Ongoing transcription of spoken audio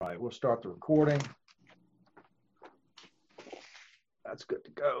we'll start the recording. That's good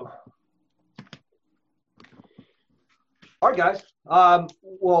to go. All right, guys.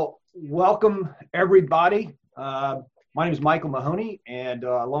 Well, welcome everybody. My name is Michael Mahoney, and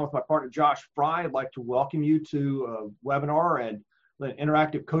along with my partner Josh Fry, I'd like to welcome you to a webinar and an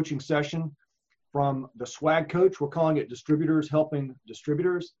interactive coaching session from the Swag Coach. We're calling it Distributors Helping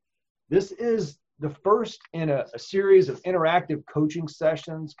Distributors. This is the first in a series of interactive coaching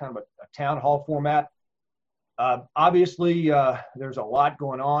sessions, kind of a town hall format. Obviously, there's a lot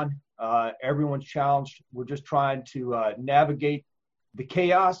going on. Everyone's challenged. We're just trying to navigate the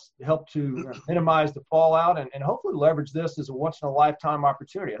chaos, help to minimize the fallout, and hopefully leverage this as a once-in-a-lifetime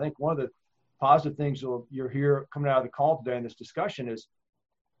opportunity. I think one of the positive things you'll hear coming out of the call today in this discussion is,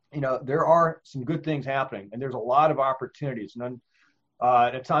 there are some good things happening, and there's a lot of opportunities. And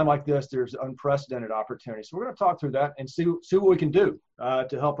at a time like this, there's unprecedented opportunities. So we're going to talk through that and see what we can do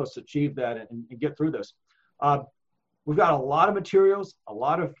to help us achieve that and get through this. We've got a lot of materials, a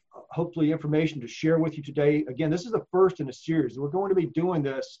lot of hopefully information to share with you today. Again, this is the first in a series. We're going to be doing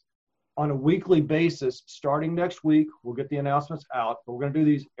this on a weekly basis starting next week. We'll get the announcements out, but we're going to do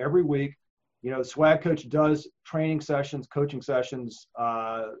these every week. The Swag Coach does training sessions, coaching sessions.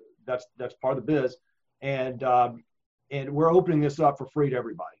 That's part of the biz. And we're opening this up for free to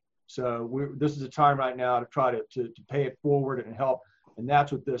everybody. So this is a time right now to try to pay it forward and help. And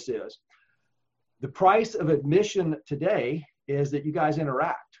that's what this is. The price of admission today is that you guys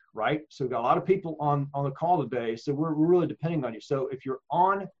interact, right? So we've got a lot of people on the call today. So we're really depending on you. So if you're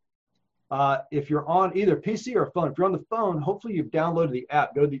on either PC or phone, if you're on the phone, hopefully you've downloaded the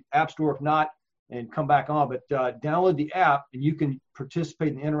app. Go to the App Store if not, and come back on. But download the app and you can participate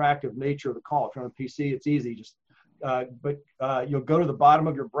in the interactive nature of the call. If you're on the PC, it's easy. But you'll go to the bottom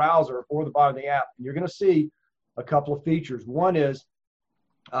of your browser or the bottom of the app, and you're going to see a couple of features. One is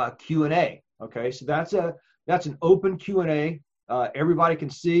Q&A. Okay, so that's an open Q&A. Everybody can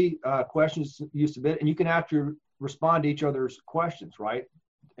see questions you submit, and you can actually respond to each other's questions, right?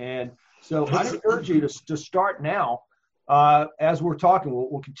 And so I encourage you to start now. As we're talking,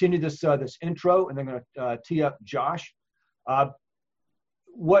 we'll continue this intro, and then I'm going to tee up Josh.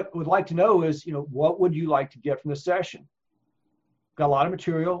 What we'd like to know is, what would you like to get from this session? Got a lot of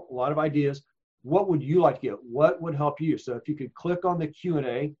material, a lot of ideas. What would you like to get? What would help you? So if you could click on the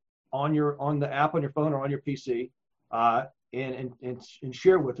Q&A on the app on your phone or on your PC, and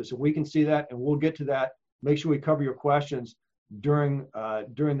share with us, and we can see that, and we'll get to that. Make sure we cover your questions during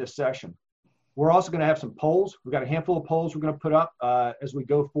this session. We're also going to have some polls. We've got a handful of polls we're going to put up as we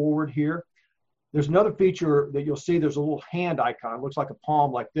go forward here. There's another feature that you'll see. There's a little hand icon. It looks like a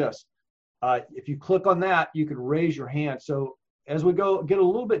palm like this. If you click on that, you can raise your hand. So as we get a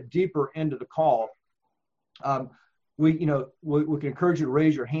little bit deeper into the call, we can encourage you to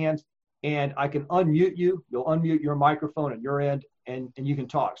raise your hands, and I can unmute you. You'll unmute your microphone on your end, and you can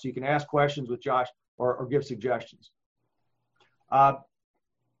talk. So you can ask questions with Josh or give suggestions.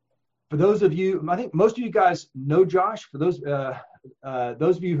 For those of you, I think most of you guys know Josh. For those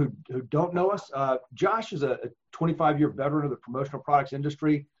of you who don't know us, Josh is a 25-year veteran of the promotional products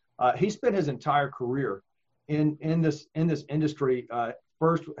industry. He spent his entire career in this industry.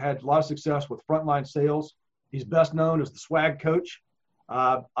 First, had a lot of success with frontline sales. He's best known as the Swag Coach.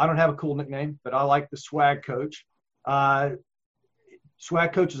 I don't have a cool nickname, but I like the Swag Coach.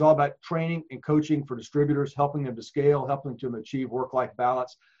 Swag Coach is all about training and coaching for distributors, helping them to scale, helping them to achieve work-life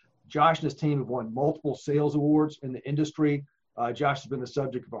balance. Josh and his team have won multiple sales awards in the industry. Josh has been the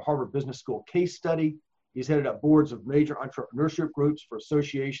subject of a Harvard Business School case study. He's headed up boards of major entrepreneurship groups for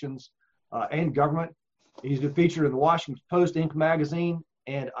associations and government. He's been featured in the Washington Post, Inc. magazine,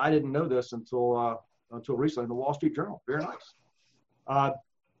 and I didn't know this until recently in the Wall Street Journal. Very nice.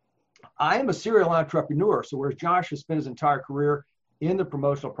 I am a serial entrepreneur, so whereas Josh has spent his entire career in the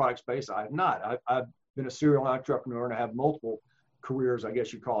promotional product space, I have not. I've been a serial entrepreneur, and I have multiple careers, I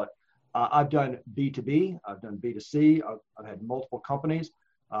guess you call it. I've done B2B, I've done B2C, I've had multiple companies.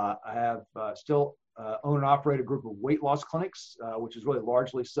 I have still own and operate a group of weight loss clinics, which is really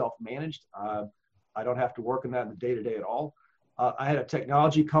largely self-managed. I don't have to work in that in the day-to-day at all. I had a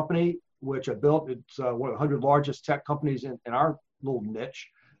technology company, which I built. It's one of the 100 largest tech companies in our little niche.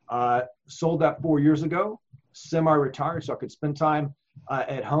 Sold that 4 years ago, semi-retired, so I could spend time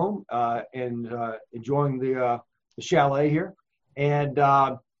at home and enjoying the chalet here. And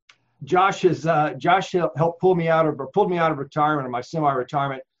Josh helped pulled me out of retirement, or my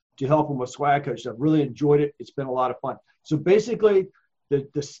semi-retirement, to help him with Swag Coach. I've really enjoyed it. It's been a lot of fun. So basically,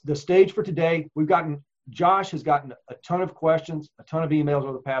 the stage for today, Josh has gotten a ton of questions, a ton of emails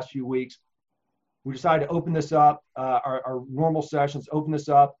over the past few weeks. we decided to open this up, our normal sessions, open this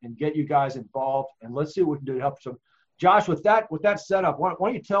up and get you guys involved, and let's see what we can do to help. So Josh, with that setup, why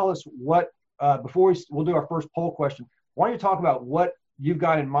don't you tell us what, before we'll do our first poll question, why don't you talk about what you've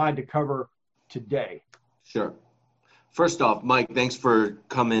got in mind to cover today? Sure. First off, Mike, thanks for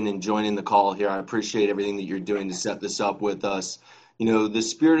coming and joining the call here. I appreciate everything that you're doing to set this up with us. You know, the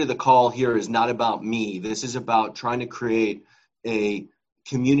spirit of the call here is not about me. This is about trying to create a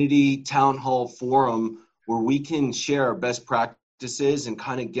community town hall forum where we can share our best practices and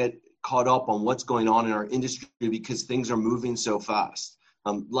kind of get caught up on what's going on in our industry because things are moving so fast.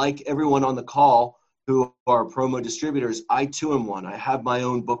 Like everyone on the call who are promo distributors, I too am one. I have my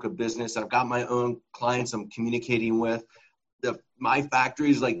own book of business. I've got my own clients I'm communicating with. My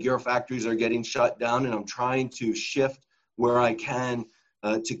factories, like your factories, are getting shut down, and I'm trying to shift where I can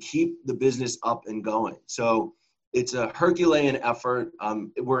to keep the business up and going. So it's a Herculean effort.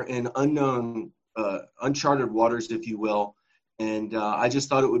 We're in uncharted waters, if you will. And I just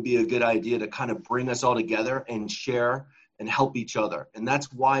thought it would be a good idea to kind of bring us all together and share and help each other. And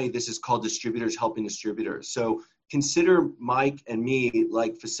that's why this is called Distributors Helping Distributors. So consider Mike and me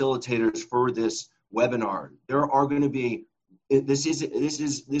like facilitators for this webinar. There are going to be, this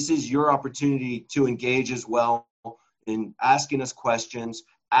is your opportunity to engage as well in asking us questions,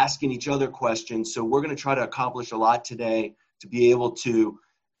 asking each other questions. So we're going to try to accomplish a lot today to be able to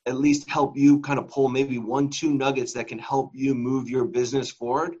at least help you kind of pull maybe 1-2 nuggets that can help you move your business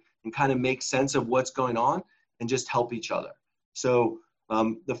forward and kind of make sense of what's going on and just help each other. So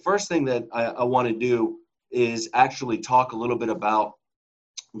the first thing that I want to do is actually talk a little bit about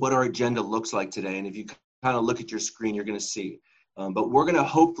what our agenda looks like today. And if you kind of look at your screen, you're going to see. But we're going to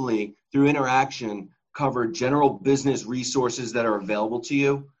hopefully, through interaction, cover general business resources that are available to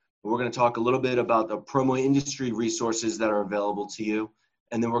you. We're going to talk a little bit about the promo industry resources that are available to you.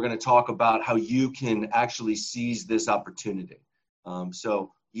 And then we're going to talk about how you can actually seize this opportunity.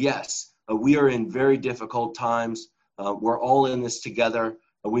 So yes, we are in very difficult times. We're all in this together.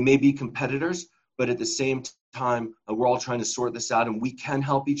 We may be competitors, but at the same time, we're all trying to sort this out, and we can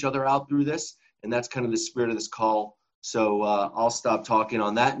help each other out through this. And that's kind of the spirit of this call. So I'll stop talking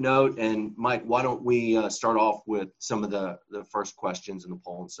on that note. And Mike, why don't we start off with some of the first questions in the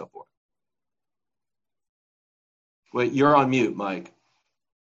poll and so forth. Wait, you're on mute, Mike.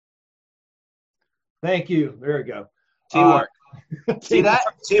 Thank you. There we go. Teamwork. See that?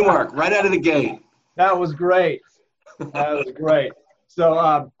 Teamwork right out of the gate. That was great. That was great.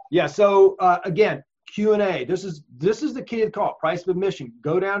 So again, Q&A. This is the key to the call. Price of admission.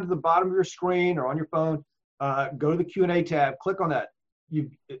 Go down to the bottom of your screen or on your phone. Go to the Q&A tab. Click on that.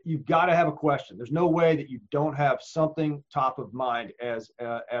 You've got to have a question. There's no way that you don't have something top of mind as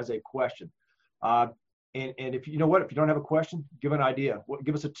a question. And if you know what, if you don't have a question, give an idea.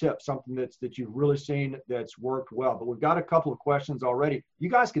 Give us a tip, something that you've really seen that's worked well. But we've got a couple of questions already. You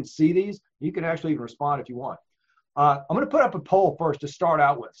guys can see these. You can actually even respond if you want. I'm going to put up a poll first to start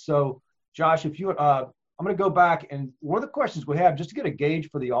out with. So, Josh, if you, I'm going to go back, and one of the questions we have, just to get a gauge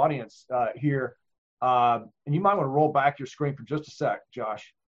for the audience here, and you might want to roll back your screen for just a sec,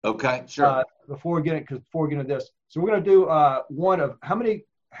 Josh. Okay, sure. Before we get into this, so we're going to do one of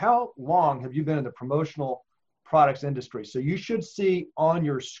how long have you been in the promotional products industry? So you should see on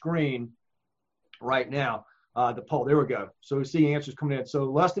your screen right now the poll. There we go. So we see answers coming in. So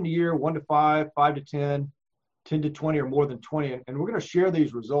less than a year, 1 to 5, 5 to 10, 10 to 20, or more than 20. And we're going to share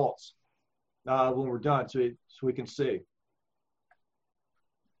these results when we're done so we can see.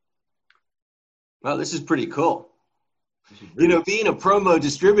 Well, this is pretty cool. You know, being a promo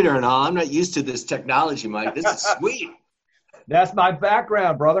distributor and all, I'm not used to this technology, Mike. This is sweet. That's my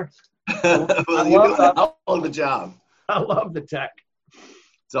background, brother. Well, you do a hell of a job. I love the tech.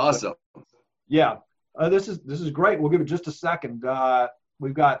 It's awesome. Yeah, this is great. We'll give it just a second.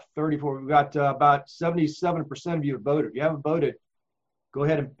 We've got 34. We've got about 77% of you have voted. If you haven't voted, go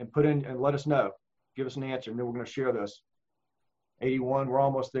ahead and put in and let us know. Give us an answer, and then we're going to share this. 81. We're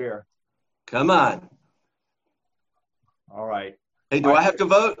almost there. Come on. All right. Hey, do I have to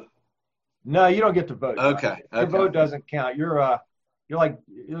vote? No, you don't get to vote. Okay. Your vote doesn't count. You're like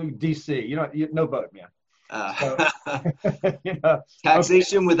DC. You no vote, man. So, you know,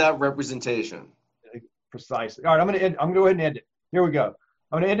 taxation without representation. Precisely. All right, I'm going to go ahead and end it. Here we go.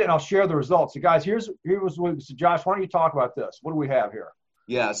 I'm going to end it, and I'll share the results. So, guys, here's what. So, Josh, why don't you talk about this? What do we have here?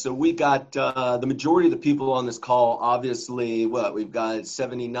 Yeah, so we got the majority of the people on this call, obviously, we've got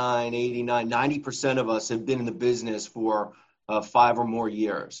 79, 89, 90% of us have been in the business for 5 or more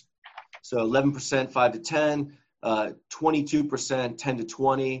years. So 11%, 5 to 10, 22%, 10 to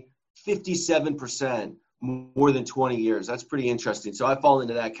 20, 57%, more than 20 years. That's pretty interesting. So I fall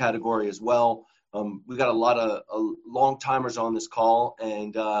into that category as well. We've got a lot of long timers on this call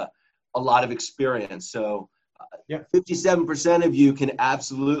and a lot of experience. So 57% of you can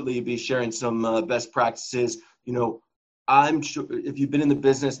absolutely be sharing some best practices. I'm sure if you've been in the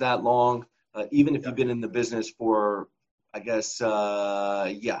business that long, even if you've been in the business for, I guess,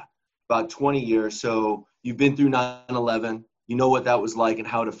 about 20 years. So you've been through 9/11. You know what that was like and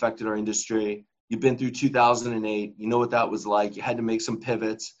how it affected our industry. You've been through 2008. You know what that was like. You had to make some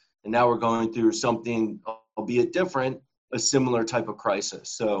pivots. And now we're going through something, albeit different, a similar type of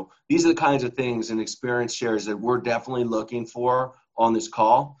crisis. So these are the kinds of things and experience shares that we're definitely looking for on this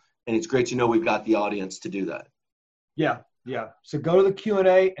call. And it's great to know we've got the audience to do that. Yeah. So go to the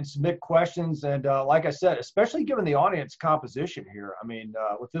Q&A and submit questions. And like I said, especially given the audience composition here, I mean,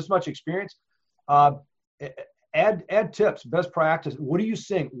 with this much experience, add tips, best practice. What are you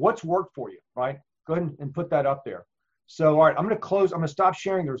seeing? What's worked for you, right? Go ahead and put that up there. So, all right, I'm going to close. I'm going to stop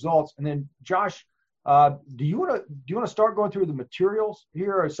sharing the results. And then, Josh, do you want to start going through the materials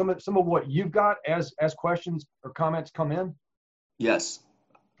here, or some of what you've got as questions or comments come in? Yes.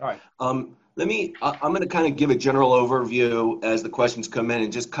 All right. I'm going to kind of give a general overview as the questions come in,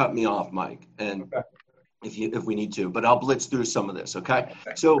 and just cut me off, Mike, and okay. if we need to, but I'll blitz through some of this. Okay.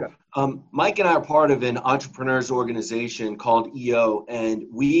 So Mike and I are part of an entrepreneurs organization called EO, and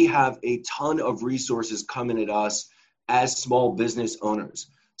we have a ton of resources coming at us as small business owners.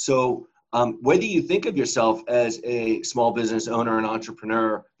 So whether you think of yourself as a small business owner, an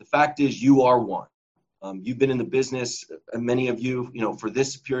entrepreneur, the fact is you are one. You've been in the business, and many of you, for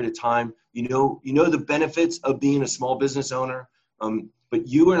this period of time, you know the benefits of being a small business owner, but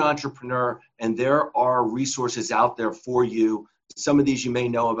you are an entrepreneur, and there are resources out there for you. Some of these you may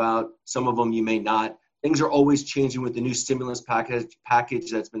know about, some of them you may not. Things are always changing with the new stimulus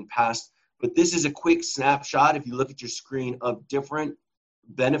package that's been passed. But this is a quick snapshot, if you look at your screen, of different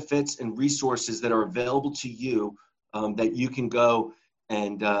benefits and resources that are available to you that you can go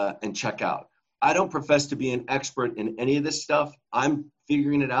and check out. I don't profess to be an expert in any of this stuff. I'm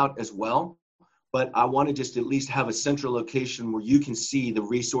figuring it out as well, but I want to just at least have a central location where you can see the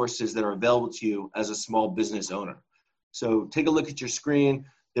resources that are available to you as a small business owner. So take a look at your screen.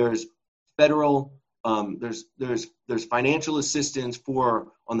 There's federal, there's financial assistance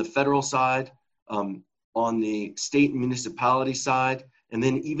on the federal side, on the state and municipality side, and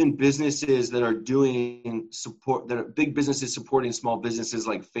then even businesses that are doing support, that are big businesses supporting small businesses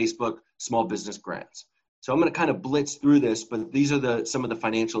like Facebook small business grants. So I'm going to kind of blitz through this, but these are some of the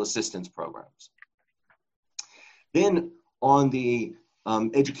financial assistance programs. Then on the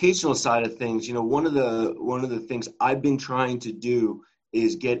educational side of things, one of the things I've been trying to do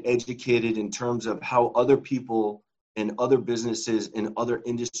is get educated in terms of how other people and other businesses in other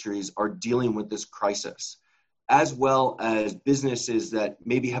industries are dealing with this crisis, as well as businesses that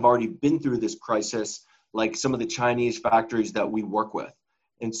maybe have already been through this crisis, like some of the Chinese factories that we work with.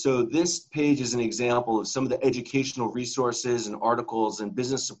 And so this page is an example of some of the educational resources and articles and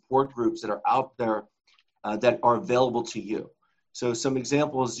business support groups that are out there that are available to you. So some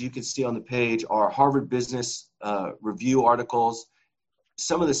examples you can see on the page are Harvard Business Review articles.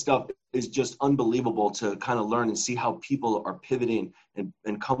 Some of the stuff is just unbelievable to kind of learn and see how people are pivoting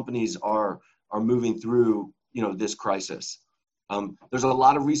and companies are moving through this crisis. There's a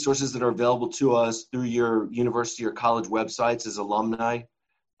lot of resources that are available to us through your university or college websites as alumni.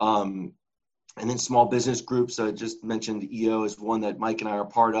 And then small business groups, I just mentioned EO is one that Mike and I are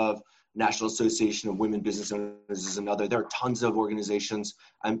part of. National Association of Women Business Owners is another. There are tons of organizations.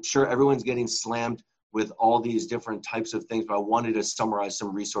 I'm sure everyone's getting slammed with all these different types of things, but I wanted to summarize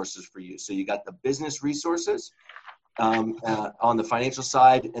some resources for you. So you got the business resources on the financial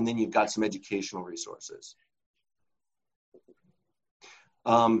side, and then you've got some educational resources.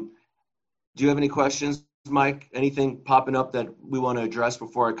 Do you have any questions, Mike? Anything popping up that we want to address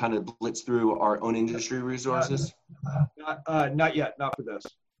before I kind of blitz through our own industry resources? Not yet, not for this.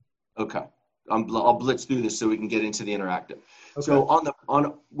 Okay. I'll blitz through this so we can get into the interactive. Okay.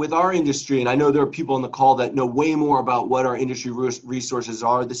 So with our industry, and I know there are people on the call that know way more about what our industry resources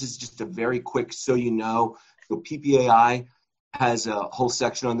are. This is just a very quick, so you know. So PPAI has a whole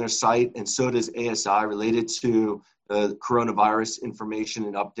section on their site, and so does ASI related to the coronavirus information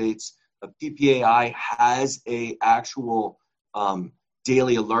and updates. PPAI has a actual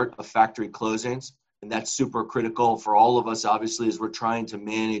daily alert of factory closings. And that's super critical for all of us, obviously, as we're trying to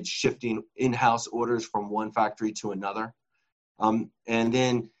manage shifting in-house orders from one factory to another. And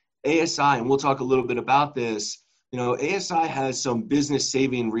then ASI, and we'll talk a little bit about this, ASI has some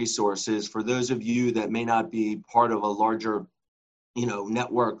business-saving resources for those of you that may not be part of a larger,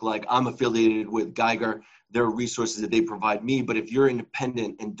 network. Like I'm affiliated with Geiger. There are resources that they provide me. But if you're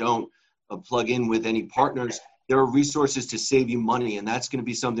independent and don't plug in with any partners, there are resources to save you money. And that's going to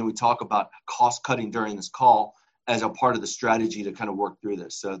be something we talk about, cost cutting during this call as a part of the strategy to kind of work through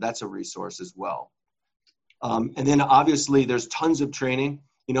this. So that's a resource as well. And then obviously there's tons of training.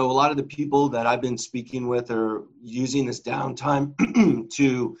 A lot of the people that I've been speaking with are using this downtime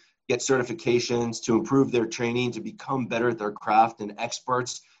to get certifications, to improve their training, to become better at their craft and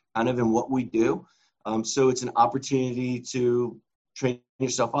experts kind of in what we do. So it's an opportunity to train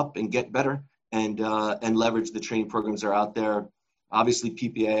yourself up and get better and leverage the training programs that are out there. Obviously,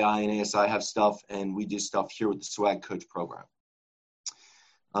 PPAI and ASI have stuff, and we do stuff here with the Swag Coach program.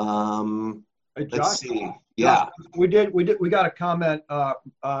 Hey, Josh, let's see. Yeah, we got a comment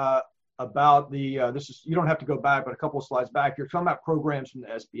about the this is, you don't have to go back, but a couple of slides back, you're talking about programs from the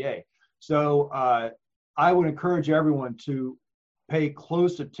SBA. So I would encourage everyone to pay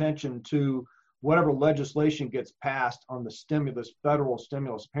close attention to whatever legislation gets passed on the stimulus, federal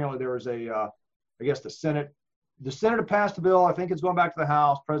stimulus. Apparently there is I guess the Senate have passed the bill. I think it's going back to the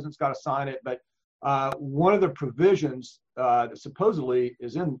House. President's got to sign it. But one of the provisions that supposedly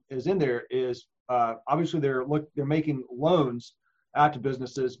is in there is obviously they're making loans out to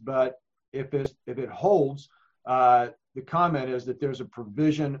businesses, but if it holds, the comment is that there's a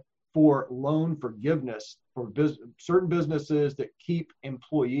provision for loan forgiveness for certain businesses that keep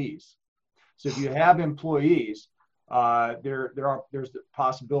employees. So if you have employees, there's the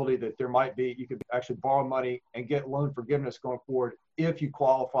possibility that you could actually borrow money and get loan forgiveness going forward if you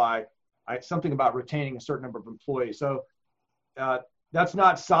qualify. Something about retaining a certain number of employees. So that's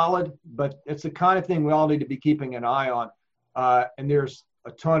not solid, but it's the kind of thing we all need to be keeping an eye on. And there's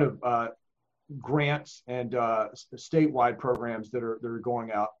a ton of grants and statewide programs that are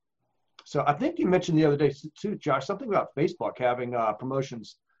going out. So I think you mentioned the other day too, Josh, something about Facebook having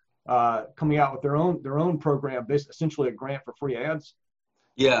promotions coming out with their own program, based essentially a grant for free ads.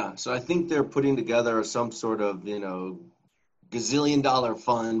 Yeah, so I think they're putting together some sort of gazillion-dollar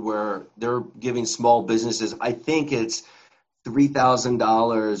fund where they're giving small businesses, I think it's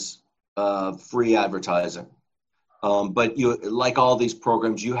 $3,000 free advertising. But like all these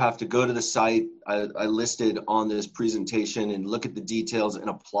programs, you have to go to the site I listed on this presentation and look at the details and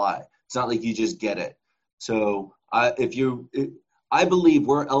apply. It's not like you just get it. So I believe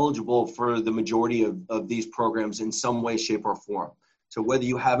we're eligible for the majority of these programs in some way, shape, or form. So whether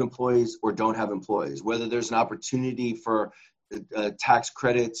you have employees or don't have employees, whether there's an opportunity for tax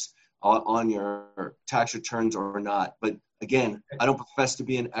credits on your tax returns or not. But again, I don't profess to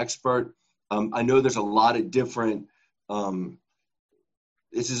be an expert. I know there's a lot of different,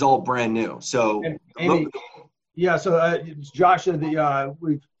 this is all brand new. So, Amy, yeah. So Josh,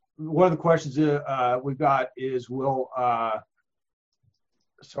 one of the questions we've got is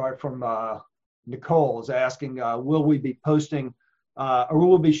from Nicole is asking, will we be posting or we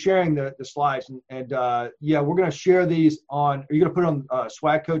will be sharing the slides and yeah, we're going to share these are you going to put it on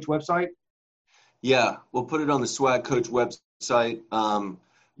Swag Coach website? Yeah, we'll put it on the Swag Coach website.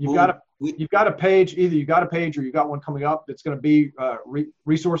 You've got a page, either you got a page or you got one coming up that's going to be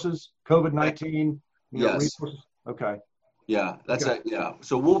resources, COVID-19, yes. Resources. Okay. Yeah, that's it. Yeah.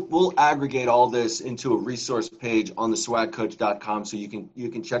 So we'll aggregate all this into a resource page on the swagcoach.com so you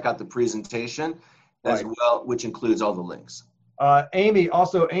can check out the presentation as well, which includes all the links. Amy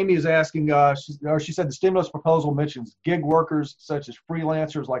is asking, she said the stimulus proposal mentions gig workers such as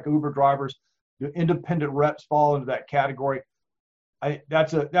freelancers like Uber drivers. Do independent reps fall into that category?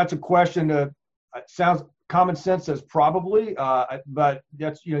 That's a question that sounds common sense says probably, but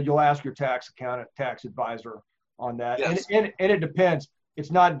that's, you'll ask your tax accountant, tax advisor on that. Yes. And it depends. It's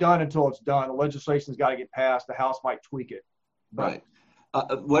not done until it's done. The legislation's got to get passed. The House might tweak it. Right.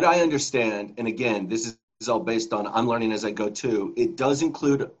 What I understand, and again, this is all based on, I'm learning as I go too. It does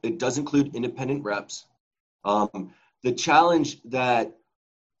include independent reps. The challenge that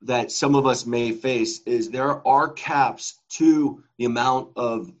some of us may face is there are caps to the amount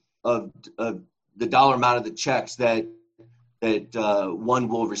of the dollar amount of the checks that one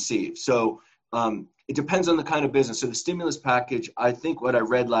will receive. So it depends on the kind of business. So the stimulus package, I think what I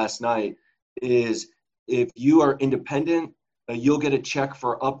read last night is if you are independent, you'll get a check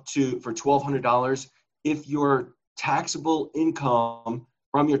for $1,200 if your taxable income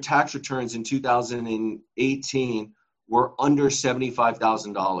from your tax returns in 2018 were under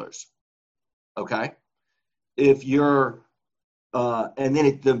 $75,000. Okay, if you're and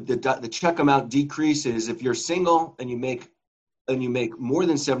then the check amount decreases if you're single and you make more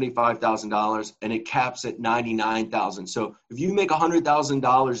than $75,000 and it caps at $99,000. So if you make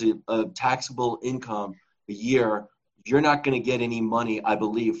 $100,000 of taxable income a year, you're not going to get any money, I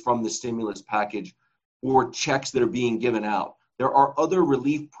believe, from the stimulus package or checks that are being given out. there are other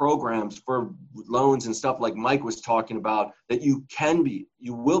relief programs for loans and stuff like Mike was talking about that you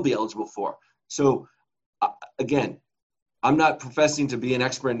will be eligible for. So again, I'm not professing to be an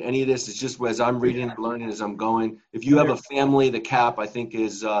expert in any of this. It's just as I'm reading and learning as I'm going. If you have a family, the cap I think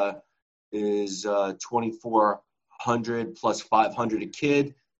is 2,400 plus 500 a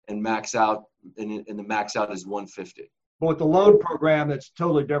kid, and max out, and the max out is 150. But with the loan program, that's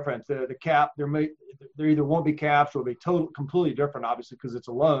totally different. The cap, there either won't be caps or it'll be completely different, obviously, because it's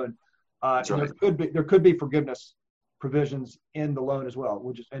a loan. That's right. There could be forgiveness provisions in the loan as well.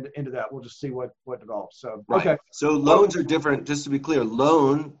 We'll just into that. We'll just see what develops. So right. Okay. So loans are different. Just to be clear,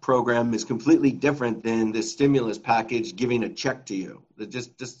 loan program is completely different than the stimulus package giving a check to you.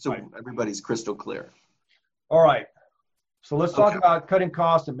 Just so everybody's crystal clear. All right. So let's talk about cutting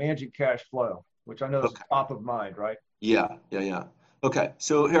costs and managing cash flow, which I know is top of mind, right? Yeah. Okay,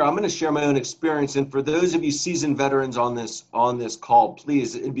 so here I'm going to share my own experience, and for those of you seasoned veterans on this call,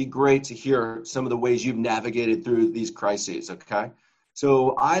 please, it'd be great to hear some of the ways you've navigated through these crises. Okay,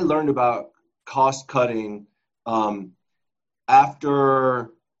 so I learned about cost cutting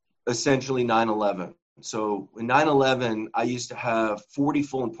after essentially 9/11. So in 9/11, I used to have 40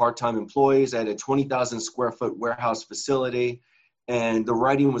 full and part-time employees. I had a 20,000 square foot warehouse facility, and the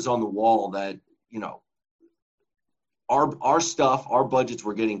writing was on the wall that our budgets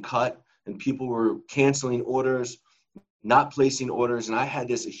were getting cut, and people were canceling orders, not placing orders, and I had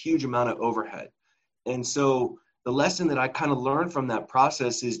a huge amount of overhead. And so the lesson that I kind of learned from that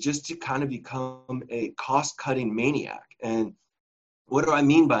process is just to kind of become a cost-cutting maniac. And what do I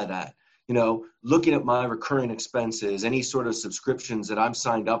mean by that? Looking at my recurring expenses, any sort of subscriptions that I'm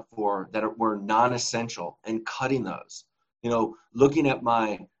signed up for that were non-essential, and cutting those. Looking at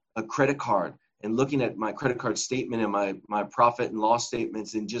my credit card, and looking at my credit card statement and my profit and loss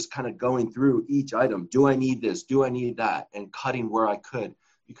statements, and just kind of going through each item. Do I need this? Do I need that? And cutting where I could.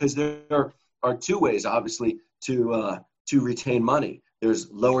 Because there are two ways, obviously, to retain money.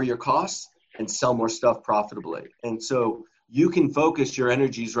 There's lower your costs and sell more stuff profitably. And so you can focus your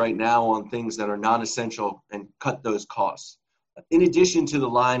energies right now on things that are non-essential and cut those costs. In addition to the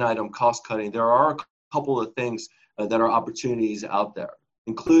line item cost cutting, there are a couple of things that are opportunities out there,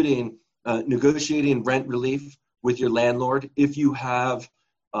 including negotiating rent relief with your landlord if you have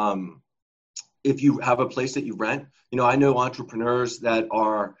a place that you rent. I know entrepreneurs that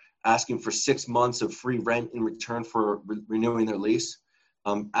are asking for 6 months of free rent in return for renewing their lease,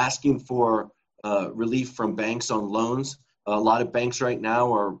 asking for relief from banks on loans. A lot of banks right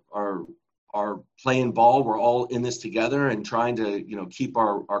now are playing ball. We're all in this together and trying to keep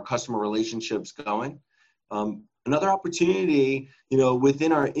our customer relationships going. Another opportunity,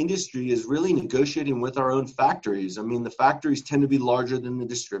 within our industry is really negotiating with our own factories. I mean, the factories tend to be larger than the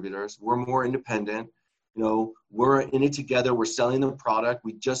distributors. We're more independent. We're in it together. We're selling the product.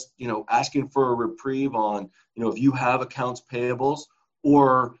 We just, asking for a reprieve on, if you have accounts payables,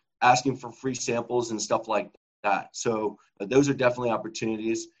 or asking for free samples and stuff like that. So those are definitely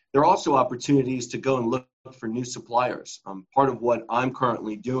opportunities. There are also opportunities to go and look for new suppliers. Part of what I'm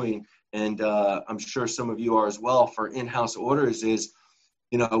currently doing, and I'm sure some of you are as well, for in-house orders is,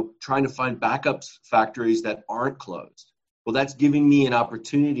 trying to find backup factories that aren't closed. Well, that's giving me an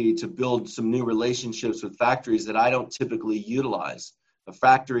opportunity to build some new relationships with factories that I don't typically utilize,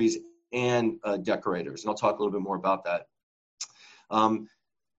 factories and decorators. And I'll talk a little bit more about that.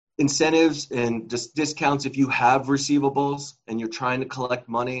 Incentives and just discounts if you have receivables and you're trying to collect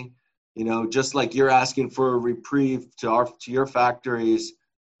money, just like you're asking for a reprieve to your factories,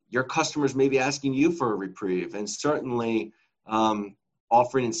 your customers may be asking you for a reprieve, and certainly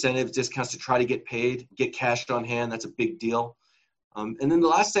offering incentives, discounts to try to get paid, get cash on hand. That's a big deal. And then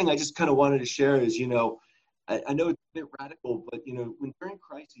the last thing I just kind of wanted to share is, I know it's a bit radical, but, when during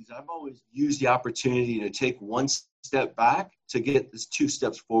crises, I've always used the opportunity to take one step back to get this 2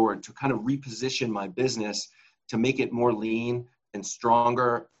 steps forward, to kind of reposition my business, to make it more lean and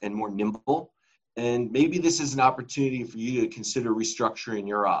stronger and more nimble. And maybe this is an opportunity for you to consider restructuring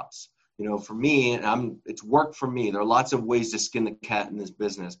your ops. For me, it's worked for me. There are lots of ways to skin the cat in this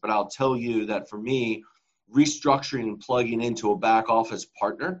business, but I'll tell you that for me, restructuring and plugging into a back office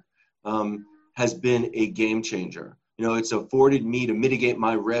partner has been a game changer. It's afforded me to mitigate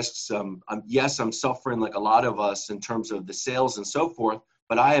my risks. I'm suffering like a lot of us in terms of the sales and so forth,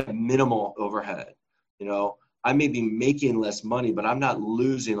 but I have minimal overhead. I may be making less money, but I'm not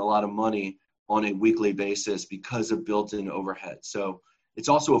losing a lot of money on a weekly basis because of built-in overhead. So it's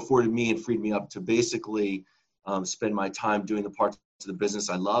also afforded me and freed me up to basically spend my time doing the parts of the business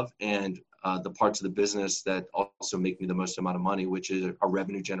I love, and the parts of the business that also make me the most amount of money, which is our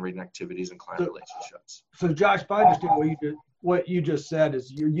revenue generating activities and client relationships. So Josh, if I understand what you did, what you just said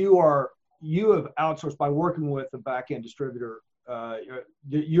is you have outsourced by working with a back end distributor.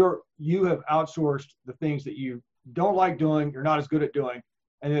 You have outsourced the things that you don't like doing, you're not as good at doing,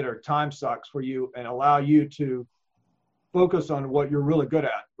 and that are time sucks for you, and allow you to focus on what you're really good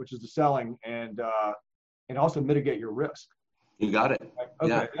at, which is the selling, and also mitigate your risk. You got it.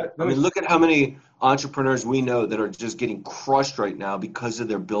 Okay. Yeah. I mean, look at how many entrepreneurs we know that are just getting crushed right now because of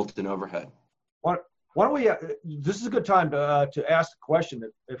their built-in overhead. Why don't we? This is a good time to ask the question,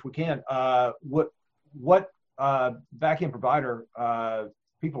 if we can. What back-end provider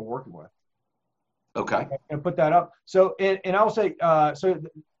people are working with? Okay. And put that up. So, and I'll say, so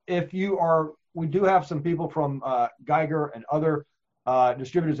if you are, we do have some people from Geiger and other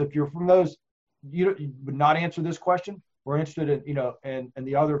distributors. If you're from those, you would not answer this question. We're interested in, and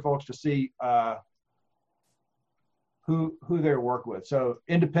the other folks to see who they work with. So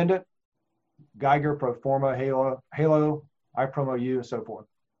independent, Geiger, Proforma, Halo, iPromo-U, and so forth.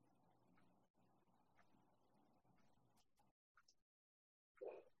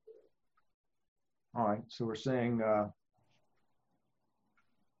 All right, so we're saying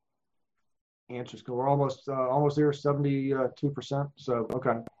answers. We're almost there, 72%. So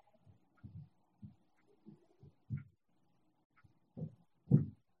okay.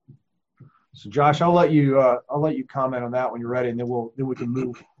 So Josh, I'll let you comment on that when you're ready, and then we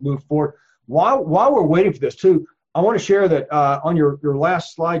can move forward. While we're waiting for this too, I want to share that on your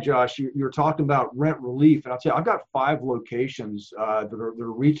last slide, Josh, you're talking about rent relief, and I'll tell you, I've got 5 locations that are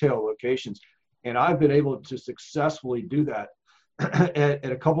retail locations, and I've been able to successfully do that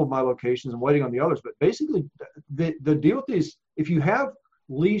at a couple of my locations. I'm waiting on the others, but basically, the deal with these, if you have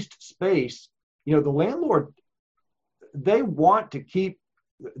leased space, the landlord, they want to keep.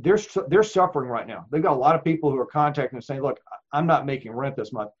 They're suffering right now. They've got a lot of people who are contacting them saying, "Look, I'm not making rent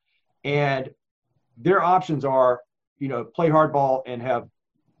this month," and their options are, play hardball and have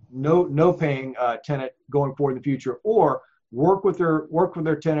no paying tenant going forward in the future, or work with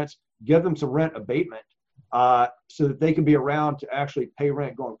their tenants, give them some rent abatement, so that they can be around to actually pay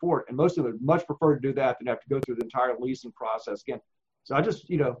rent going forward. And most of them would much prefer to do that than have to go through the entire leasing process again. So I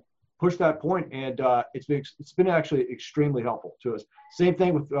just push that point, and it's been actually extremely helpful to us. Same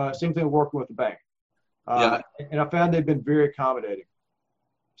thing with working with the bank. And I found they've been very accommodating.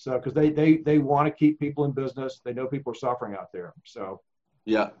 So because they want to keep people in business, they know people are suffering out there. So.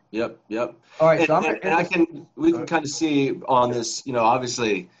 Yep. All right. We can kind of see on this,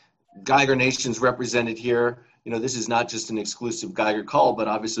 obviously Geiger Nation's represented here. This is not just an exclusive Geiger call, but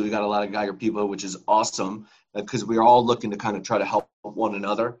obviously we got a lot of Geiger people, which is awesome because we are all looking to kind of try to help one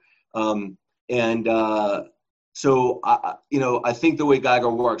another. So I think the way Geiger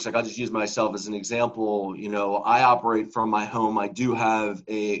works, like I'll just use myself as an example. I operate from my home. I do have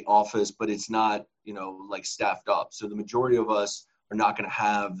a office, but it's not, like staffed up. So the majority of us are not going to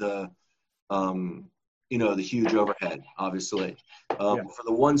have the huge overhead, obviously. For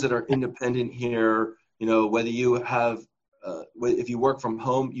the ones that are independent here, whether you have, if you work from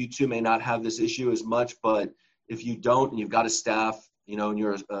home, you too may not have this issue as much, but if you don't and you've got a staff, and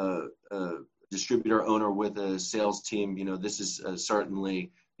you're a distributor owner with a sales team, this is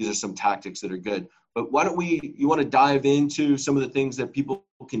certainly, these are some tactics that are good. But you want to dive into some of the things that people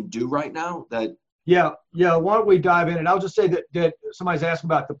can do right now that. Yeah. Why don't we dive in? And I'll just say that somebody's asking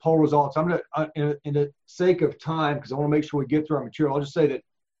about the poll results. I'm going to, in the sake of time, because I want to make sure we get through our material, I'll just say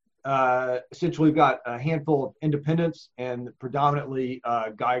that essentially we've got a handful of independents and predominantly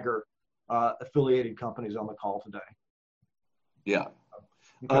Geiger affiliated companies on the call today. Yeah.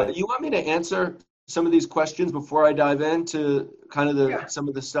 Okay. You want me to answer some of these questions before I dive into kind of some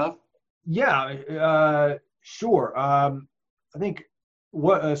of the stuff? Yeah, sure. I think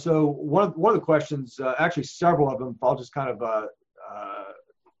so one of the questions, actually several of them, I'll just kind of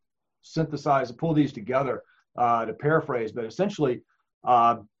synthesize and pull these together to paraphrase, but essentially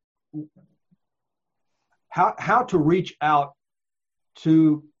how to reach out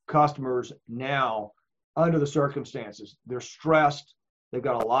to customers now under the circumstances. They're stressed. They've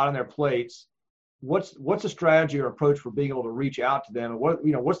got a lot on their plates. What's a strategy or approach for being able to reach out to them? And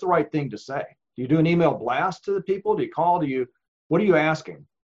what's the right thing to say? Do you do an email blast to the people? Do you call? What are you asking?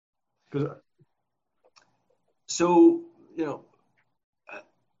 So,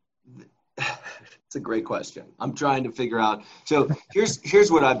 it's a great question. I'm trying to figure out. So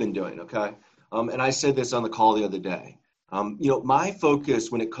here's what I've been doing. Okay. And I said this on the call the other day. My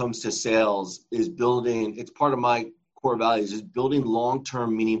focus when it comes to sales is building, it's part of my core values, is building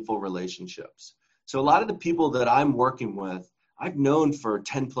long-term meaningful relationships. So a lot of the people that I'm working with, I've known for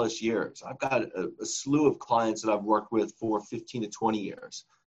 10 plus years. I've got a slew of clients that I've worked with for 15 to 20 years.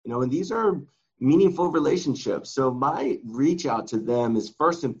 And these are, meaningful relationships. So my reach out to them is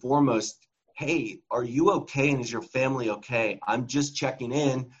first and foremost, hey, are you okay? And is your family okay? I'm just checking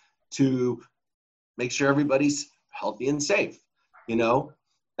in to make sure everybody's healthy and safe, you know,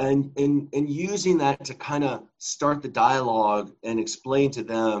 and using that to kind of start the dialogue and explain to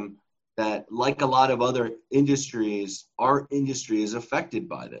them that, like a lot of other industries, our industry is affected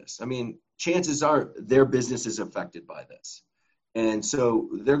by this. I mean, chances are their business is affected by this. And so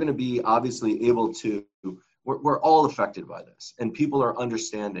they're going to be obviously able to, we're all affected by this, and people are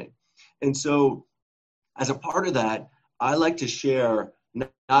understanding. And so as a part of that, I like to share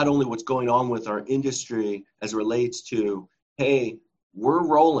not only what's going on with our industry as it relates to, hey, we're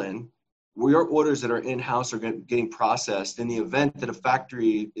rolling, your orders that are in-house are getting processed. In the event that a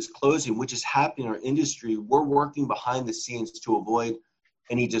factory is closing, which is happening in our industry, we're working behind the scenes to avoid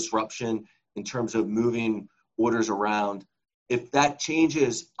any disruption in terms of moving orders around. If that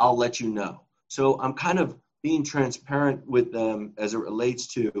changes, I'll let you know. So I'm kind of being transparent with them as it relates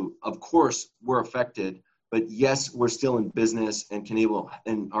to, of course, we're affected, but yes, we're still in business and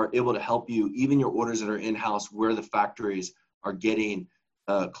are able to help you, even your orders that are in-house where the factories are getting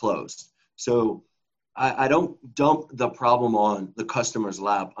closed. So I don't dump the problem on the customer's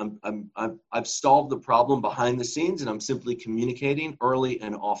lap. I've solved the problem behind the scenes, and I'm simply communicating early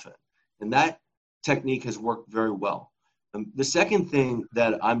and often. And that technique has worked very well. The second thing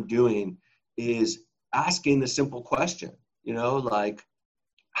that I'm doing is asking the simple question, you know, like,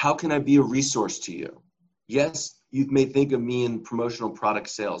 how can I be a resource to you? Yes, you may think of me in promotional product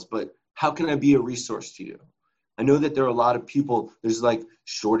sales, but how can I be a resource to you? I know that there are a lot of people, there's like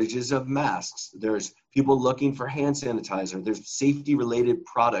shortages of masks. There's people looking for hand sanitizer. There's safety related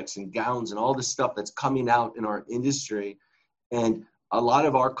products and gowns and all this stuff that's coming out in our industry. And a lot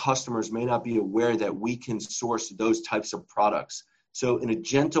of our customers may not be aware that we can source those types of products. So in a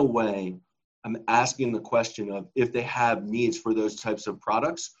gentle way, I'm asking the question of if they have needs for those types of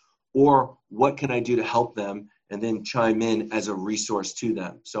products, or what can I do to help them, and then chime in as a resource to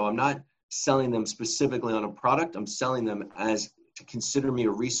them. So I'm not selling them specifically on a product. I'm selling them as to consider me a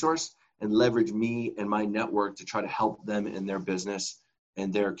resource and leverage me and my network to try to help them in their business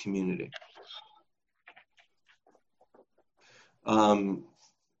and their community.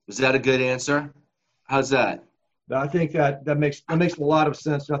 Was that a good answer? How's that? I think that makes a lot of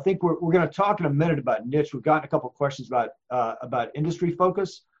sense. And I think we're going to talk in a minute about niche. We've gotten a couple of questions about industry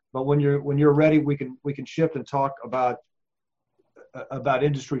focus, but when you're ready, we can shift and talk about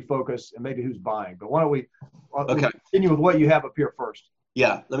industry focus and maybe who's buying. But why don't we continue with what you have up here first?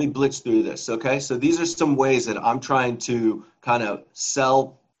 Yeah, let me blitz through this. Okay, so these are some ways that I'm trying to kind of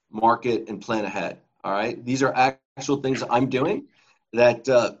sell, market, and plan ahead. All right, these are actual things I'm doing that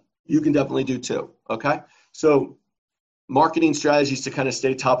you can definitely do too. Okay, so marketing strategies to kind of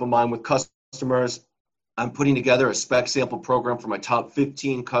stay top of mind with customers. I'm putting together a spec sample program for my top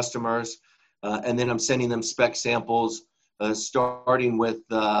 15 customers, and then I'm sending them spec samples, starting with,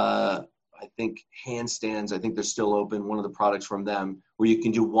 I think, handstands. I think they're still open, one of the products from them, where you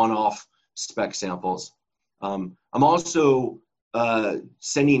can do one-off spec samples. I'm also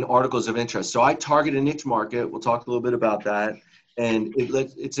sending articles of interest. So I target a niche market. We'll talk a little bit about that. And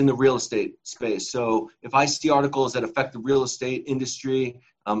it's in the real estate space. So if I see articles that affect the real estate industry,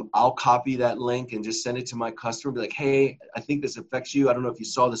 I'll copy that link and just send it to my customer. Be like, hey, I think this affects you. I don't know if you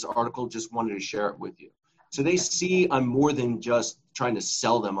saw this article, just wanted to share it with you. So they see I'm more than just trying to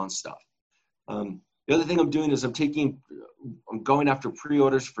sell them on stuff. The other thing I'm doing is I'm going after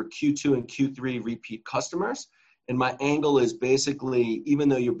pre-orders for Q2 and Q3 repeat customers. And my angle is basically, even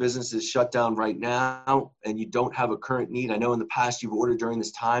though your business is shut down right now and you don't have a current need, I know in the past you've ordered during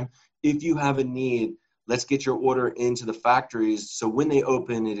this time. If you have a need, let's get your order into the factories. So when they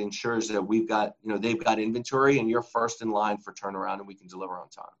open, it ensures that they've got inventory and you're first in line for turnaround and we can deliver on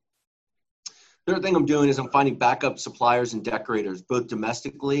time. Third thing I'm doing is I'm finding backup suppliers and decorators, both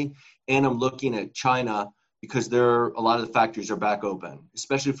domestically, and I'm looking at China because a lot of the factories are back open,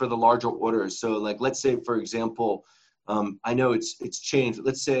 especially for the larger orders. So like, let's say, for example, I know it's changed.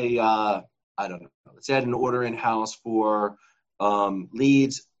 Let's say, I don't know, let's add an order in-house for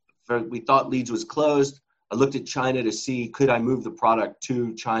Leeds. We thought Leeds was closed. I looked at China to see, could I move the product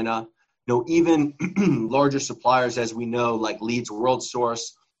to China? Even larger suppliers, as we know, like Leeds World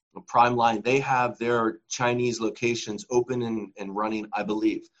Source, Prime Line, they have their Chinese locations open and running, I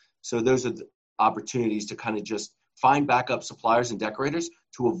believe. So those are the opportunities to kind of just find backup suppliers and decorators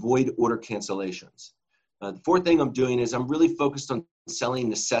to avoid order cancellations. The fourth thing I'm doing is I'm really focused on selling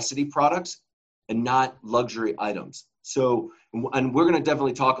necessity products and not luxury items. So, and we're going to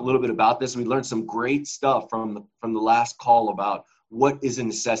definitely talk a little bit about this. We learned some great stuff from the last call about what is a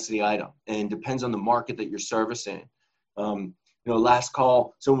necessity item, and depends on the market that you're servicing. Last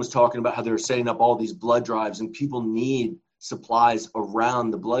call, someone was talking about how they were setting up all these blood drives, and people need supplies around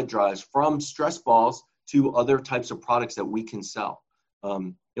the blood drives, from stress balls to other types of products that we can sell.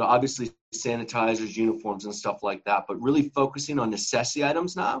 Obviously sanitizers, uniforms, and stuff like that, but really focusing on necessity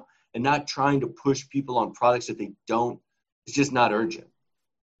items now and not trying to push people on products that they don't, it's just not urgent.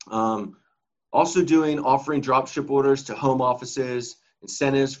 Also offering drop ship orders to home offices,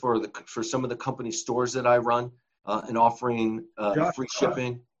 incentives for some of the company stores that I run, and offering free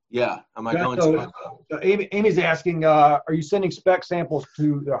shipping. Yeah. Am I going to? So Amy's asking, are you sending spec samples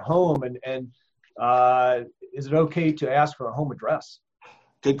to their home, and is it okay to ask for a home address?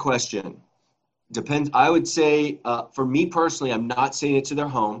 Good question. Depends. I would say, for me personally, I'm not sending it to their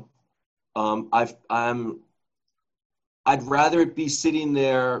home. I'd rather it be sitting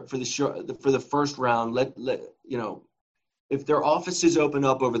there for the first round. If their offices open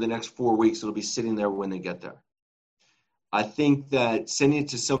up over the next 4 weeks, it'll be sitting there when they get there. I think that sending it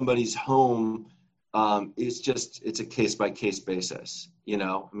to somebody's home it's a case by case basis.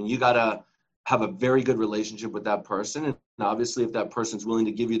 You gotta have a very good relationship with that person, and obviously, if that person's willing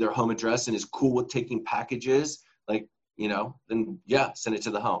to give you their home address and is cool with taking packages, then yeah, send it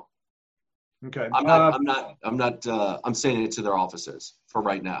to the home. Okay. I'm sending it to their offices for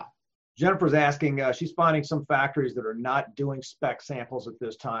right now. Jennifer's asking, she's finding some factories that are not doing spec samples at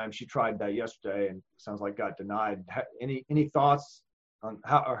this time. She tried that yesterday and sounds like got denied. Any thoughts on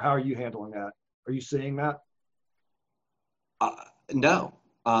how are you handling that? Are you seeing that? No,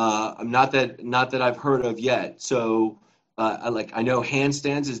 not that I've heard of yet. So I know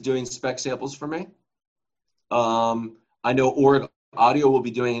Handstands is doing spec samples for me. I know Org Audio will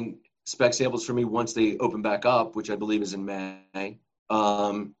be doing spec samples for me once they open back up, which I believe is in May.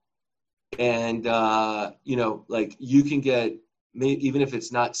 You can get, even if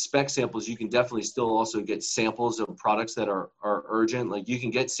it's not spec samples, you can definitely still also get samples of products that are urgent. Like you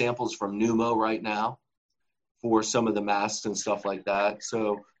can get samples from Numo right now for some of the masks and stuff like that.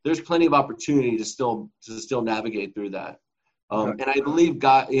 So there's plenty of opportunity to still navigate through that. And I believe,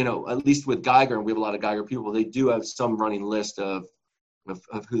 at least with Geiger, and we have a lot of Geiger people, they do have some running list of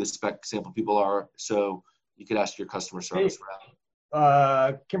who the spec sample people are. So you could ask your customer service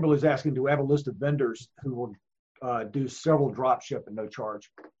rep. Kimberly's asking, do we have a list of vendors who will do several drop ship and no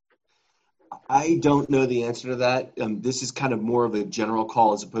charge? I don't know the answer to that. This is kind of more of a general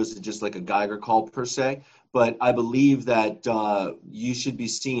call as opposed to just like a Geiger call per se. But I believe that you should be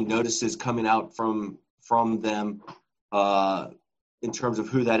seeing notices coming out from them in terms of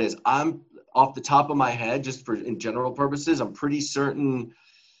who that is. I'm off the top of my head, just for in general purposes, I'm pretty certain.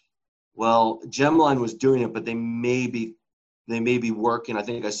 Well, Gemline was doing it, but they may be working. I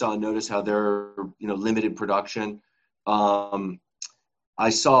think I saw a notice how they're limited production. I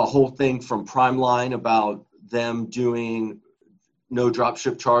saw a whole thing from Primeline about them doing no drop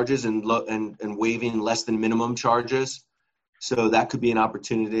ship charges and waiving less than minimum charges. So that could be an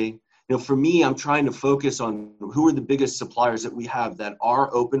opportunity. For me, I'm trying to focus on who are the biggest suppliers that we have that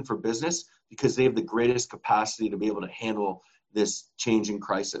are open for business because they have the greatest capacity to be able to handle this changing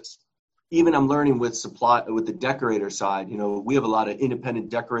crisis. Even I'm learning with the decorator side, we have a lot of independent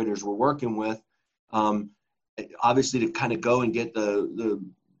decorators we're working with, obviously to kind of go and get the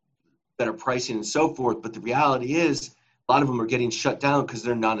better pricing and so forth. But the reality is a lot of them are getting shut down because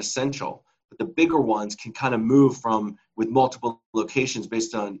they're non-essential. But the bigger ones can kind of move with multiple locations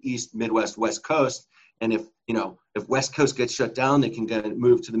based on East, Midwest, West Coast. And if West Coast gets shut down, they can get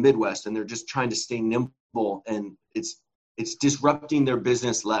moved to the Midwest, and they're just trying to stay nimble, and it's disrupting their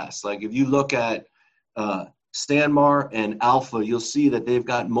business less. Like if you look at Stanmar and Alpha, you'll see that they've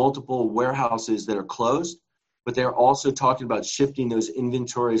got multiple warehouses that are closed, but they're also talking about shifting those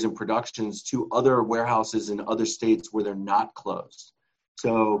inventories and productions to other warehouses in other states where they're not closed.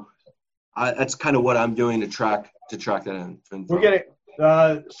 So that's kind of what I'm doing to track that in. We're getting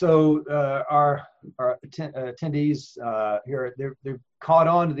our attendees here. They've caught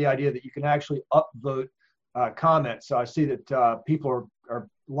on to the idea that you can actually upvote comments. So I see that people are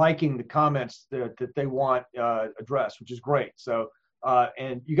liking the comments that they want addressed, which is great. So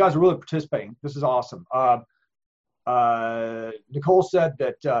and you guys are really participating. This is awesome. Nicole said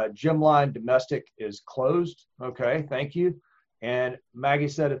that Gemline domestic is closed. Okay, thank you. And Maggie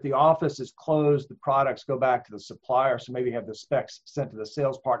said if the office is closed, the products go back to the supplier. So maybe have the specs sent to the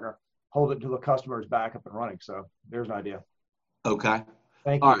sales partner, hold it until the customer is back up and running. So there's an idea. Okay.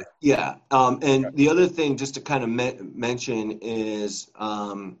 Thank you. All right. Yeah. And the other thing just to kind of mention is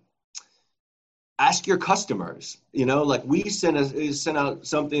ask your customers, like we sent out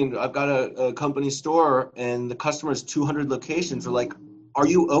something. I've got a company store and the customer's 200 locations are like, are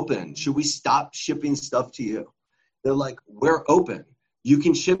you open? Should we stop shipping stuff to you? They're like, we're open. You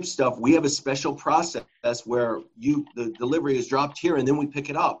can ship stuff. We have a special process where the delivery is dropped here and then we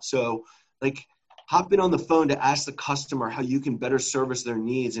pick it up. So like hop in on the phone to ask the customer how you can better service their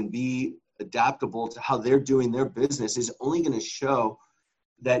needs and be adaptable to how they're doing their business is only going to show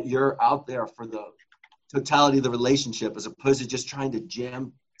that you're out there for the totality of the relationship as opposed to just trying to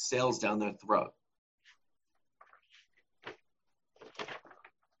jam sales down their throat.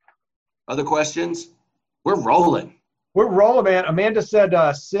 Other questions? We're rolling. We're rolling, man. Amanda said,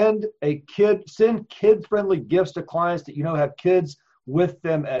 send kid-friendly gifts to clients that have kids with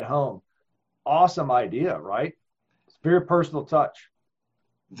them at home. Awesome idea, right? It's very personal touch.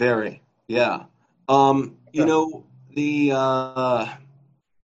 Very, yeah.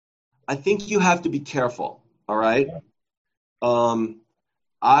 I think you have to be careful, all right?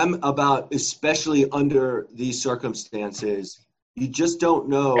 I'm about, especially under these circumstances, you just don't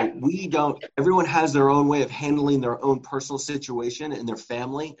know. Everyone has their own way of handling their own personal situation and their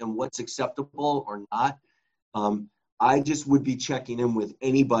family and what's acceptable or not. I just would be checking in with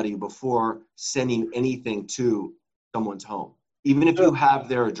anybody before sending anything to someone's home, even if you have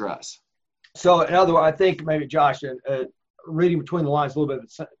their address. So in other words, I think maybe Josh, reading between the lines a little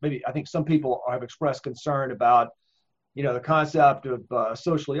bit, maybe I think some people have expressed concern about, the concept of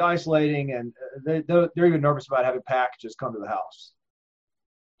socially isolating, and they're even nervous about having packages come to the house.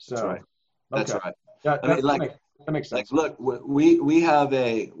 So that's right. That's okay. right. That makes sense. Like, look, we have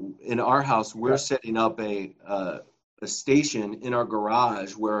in our house, we're setting up a station in our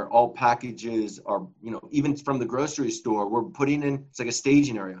garage where all packages are, even from the grocery store, we're putting in, it's like a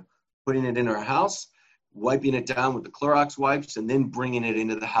staging area, putting it in our house, wiping it down with the Clorox wipes, and then bringing it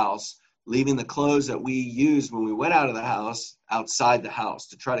into the house, leaving the clothes that we used when we went out of the house outside the house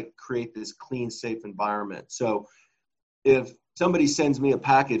to try to create this clean, safe environment. So if somebody sends me a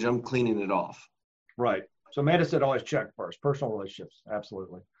package, I'm cleaning it off. Right. So Amanda said always check first. Personal relationships.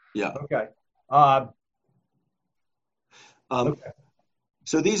 Absolutely. Yeah. Okay. Okay.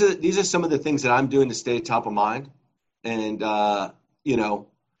 So these are some of the things that I'm doing to stay top of mind. And, and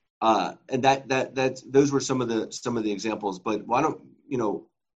those were some of the examples, but why don't,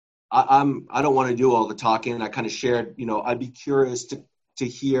 I don't want to do all the talking. And I kind of shared, I'd be curious to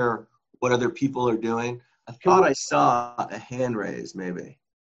hear what other people are doing. I thought I saw a hand raise maybe.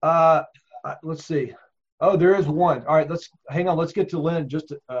 Let's see. Oh, there is one. All right, hang on. Let's get to Lynn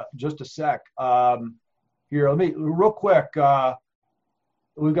just a sec. Here, let me real quick.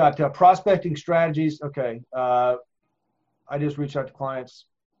 We've got prospecting strategies. Okay. I just reached out to clients.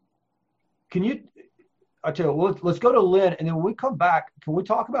 I tell you, let's go to Lynn, and then when we come back, can we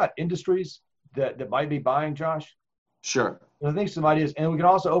talk about industries that might be buying, Josh? Sure. I think some ideas, and we can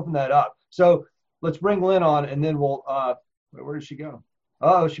also open that up. So let's bring Lynn on, and then we'll. Where did she go?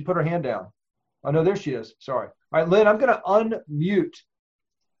 Oh, she put her hand down. Oh no, there she is. Sorry. All right, Lynn, I'm going to unmute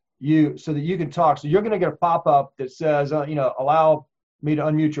you so that you can talk. So you're going to get a pop-up that says, allow me to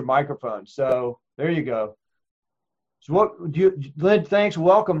unmute your microphone. So there you go. So Lynn? Thanks.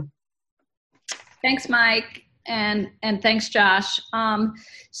 Welcome. Thanks, Mike, and thanks, Josh.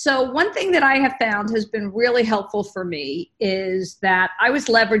 So one thing that I have found has been really helpful for me is that I was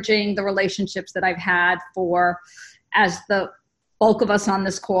leveraging the relationships that I've had as the bulk of us on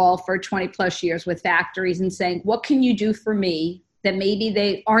this call for 20 plus years with factories, and saying, what can you do for me that maybe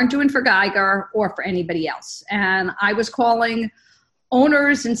they aren't doing for Geiger or for anybody else? And I was calling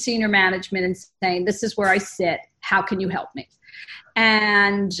owners and senior management and saying, this is where I sit. How can you help me?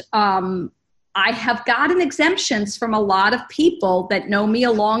 And I have gotten exemptions from a lot of people that know me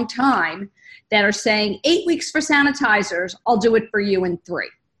a long time that are saying 8 weeks for sanitizers, I'll do it for you in 3.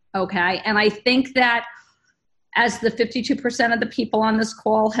 Okay. And I think that, as the 52% of the people on this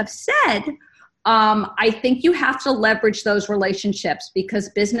call have said, I think you have to leverage those relationships, because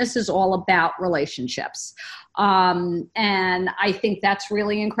business is all about relationships. And I think that's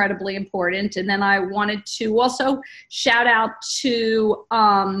really incredibly important. And then I wanted to also shout out to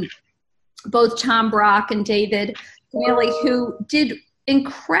both Tom Brock and David Whaley, who did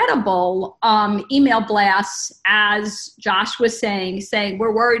incredible email blasts, as Josh was saying,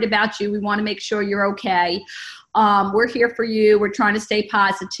 we're worried about you. We want to make sure you're okay. We're here for you. We're trying to stay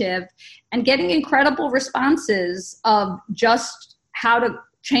positive, and getting incredible responses of just how to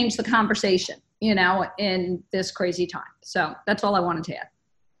change the conversation, in this crazy time. So that's all I wanted to add.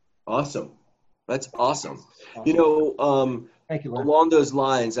 Awesome. That's awesome. Thank you, Lynn. Along those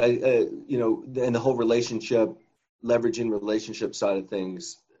lines, and the whole leveraging relationship side of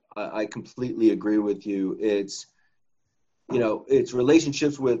things, I completely agree with you. It's, it's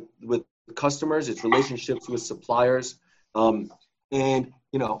relationships with customers, it's relationships with suppliers. And,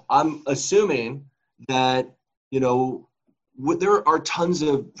 I'm assuming that, there are tons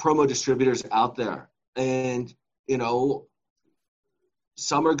of promo distributors out there, and,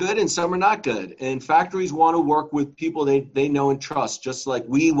 some are good and some are not good. And factories want to work with people they know and trust, just like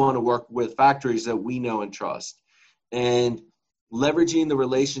we want to work with factories that we know and trust. And leveraging the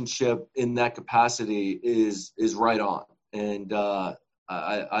relationship in that capacity is right on. And I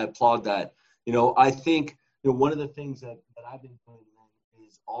applaud that. I think one of the things that I've been doing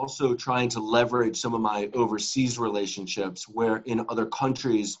is also trying to leverage some of my overseas relationships where in other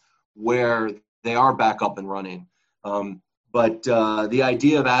countries where they are back up and running. But the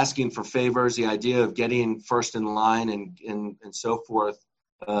idea of asking for favors, the idea of getting first in line and so forth,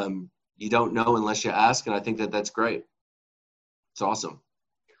 you don't know unless you ask. And I think that's great. It's awesome.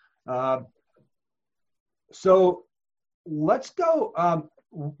 So let's go.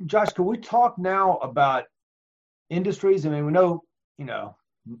 Josh, can we talk now about industries? I mean, we know,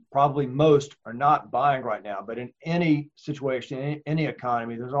 probably most are not buying right now, but in any situation, any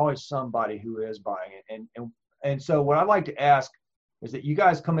economy, there's always somebody who is buying it. And so what I'd like to ask is that you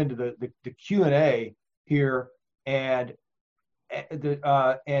guys come into the Q&A here and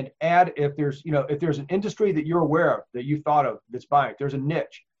add if there's an industry that you're aware of that you thought of that's buying. There's a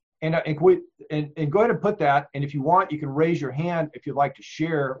niche, and go ahead and put that. And if you want, you can raise your hand if you'd like to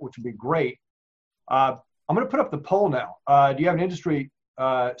share, which would be great. I'm going to put up the poll now. Do you have an industry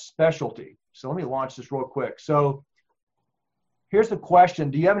specialty? So let me launch this real quick. So here's the question.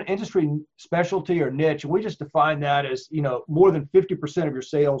 Do you have an industry specialty or niche? And we just define that as, more than 50% of your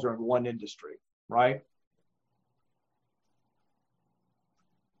sales are in one industry, right?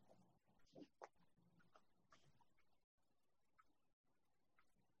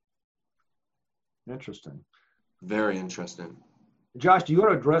 Interesting. Very interesting. Josh, do you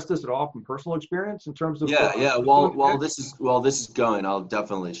want to address this at all from personal experience in terms of? Yeah. While this is going, I'll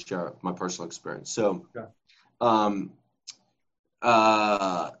definitely share my personal experience. So, okay.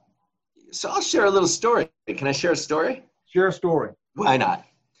 So I'll share a little story. Can I share a story? Share a story. Why not?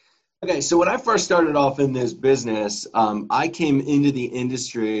 Okay, so when I first started off in this business, I came into the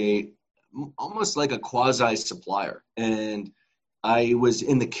industry almost like a quasi supplier, and I was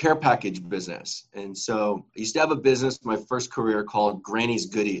in the care package business. And so I used to have a business, my first career, called Granny's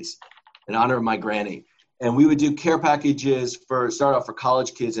Goodies, in honor of my granny. And we would do care packages start off for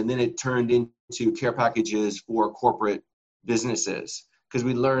college kids, and then it turned into care packages for corporate businesses, because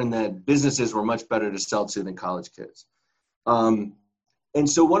we learned that businesses were much better to sell to than college kids. And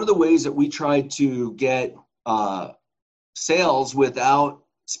so one of the ways that we tried to get sales without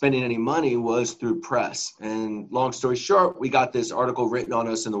spending any money was through press. And long story short, we got this article written on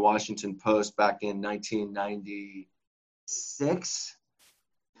us in the Washington Post back in 1996.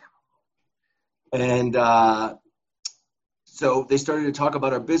 And so they started to talk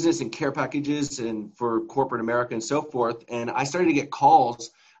about our business and care packages and for corporate America and so forth. And I started to get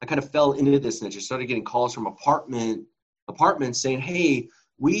calls. I kind of fell into this niche. I started getting calls from apartments saying, hey,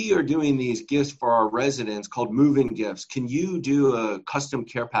 we are doing these gifts for our residents called move-in gifts. Can you do a custom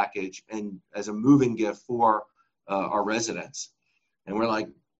care package and as a move-in gift for our residents? And we're like,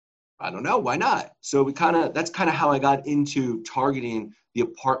 I don't know, why not? So that's kind of how I got into targeting the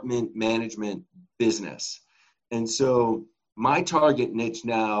apartment management business. And so my target niche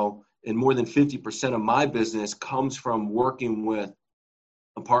now, and more than 50% of my business, comes from working with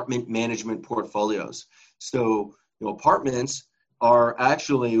apartment management portfolios. So, apartments are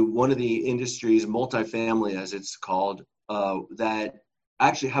actually one of the industries, multifamily as it's called, that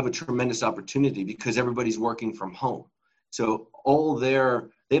actually have a tremendous opportunity because everybody's working from home. So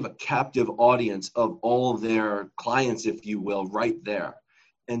they have a captive audience of all of their clients, if you will, right there.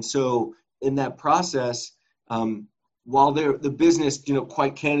 And so in that process, while the business,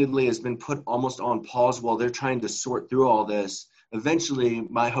 quite candidly has been put almost on pause while they're trying to sort through all this, eventually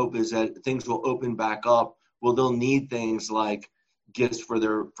my hope is that things will open back up. Well, they'll need things like gifts for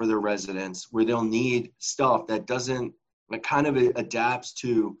their residents, where they'll need stuff that kind of adapts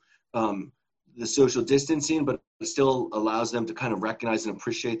to the social distancing, but it still allows them to kind of recognize and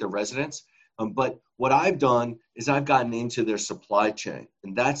appreciate their residents. But what I've done is I've gotten into their supply chain,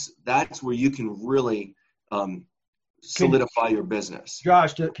 and that's where you can really solidify your business.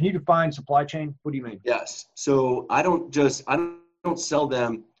 Josh, can you define supply chain? What do you mean? Yes. So I don't sell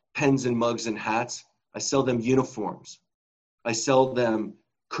them pens and mugs and hats. I sell them uniforms. I sell them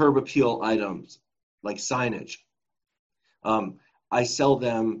curb appeal items like signage. I sell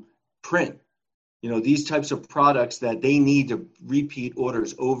them print. these types of products that they need to repeat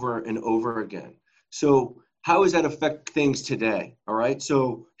orders over and over again. So how does that affect things today? All right.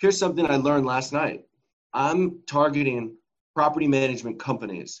 So here's something I learned last night. I'm targeting property management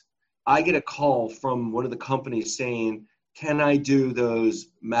companies. I get a call from one of the companies saying, can I do those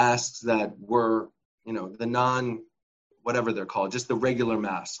masks that were, the whatever they're called, just the regular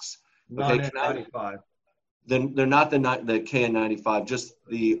masks. Okay. Non-N95. Then they're not the KN95, just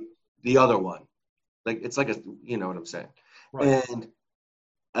the other one. Like, it's like you know what I'm saying? Right.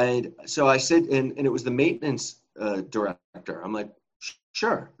 And so I said, and it was the maintenance director. I'm like,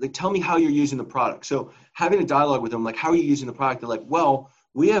 sure. Like, tell me how you're using the product. So having a dialogue with them, like, how are you using the product? They're like, well,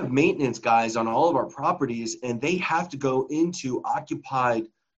 we have maintenance guys on all of our properties, and they have to go into occupied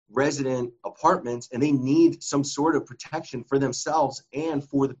resident apartments, and they need some sort of protection for themselves and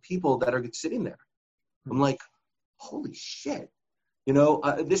for the people that are sitting there. I'm like, holy shit. I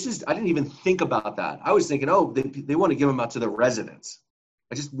didn't even think about that. I was thinking, oh, they want to give them out to the residents.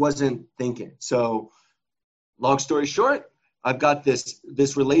 I just wasn't thinking. So long story short, I've got this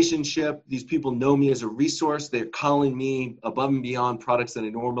relationship. These people know me as a resource. They're calling me above and beyond products that I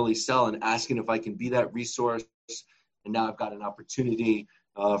normally sell and asking if I can be that resource. And now I've got an opportunity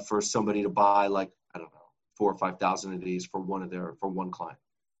for somebody to buy, like, I don't know, 4,000 or 5,000 of these for one client.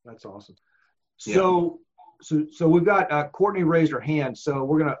 That's awesome. Yeah. So we've got Courtney raised her hand. So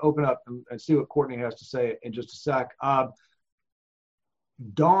we're going to open up and see what Courtney has to say in just a sec.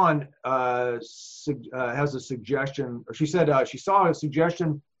 Dawn has a suggestion, or she said she saw a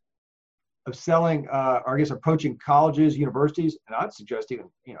suggestion of selling, or I guess approaching colleges, universities, and I'd suggest even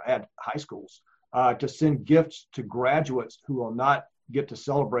add high schools to send gifts to graduates who will not get to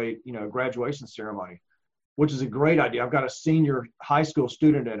celebrate a graduation ceremony, which is a great idea. I've got a senior high school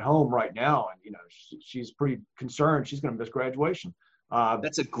student at home right now, and she's pretty concerned she's going to miss graduation.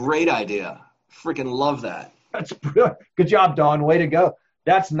 That's a great idea. Freaking love that. That's brilliant. Good job, Dawn. Way to go.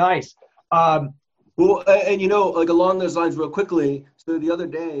 That's nice. Well, and like along those lines real quickly, so the other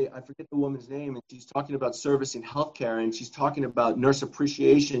day, I forget the woman's name, and she's talking about servicing healthcare, and she's talking about Nurse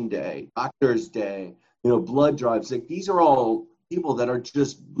Appreciation Day, Doctors Day, blood drives. Like, these are all people that are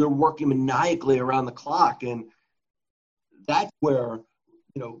they're working maniacally around the clock. And that's where,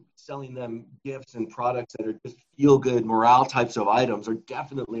 selling them gifts and products that are just feel good morale types of items are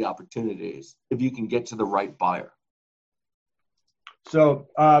definitely opportunities if you can get to the right buyer. So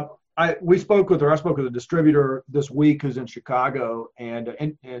I spoke with a distributor this week who's in Chicago, and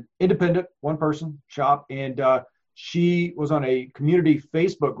independent, one person shop. And she was on a community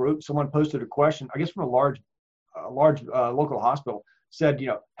Facebook group. Someone posted a question, I guess from a large local hospital, said,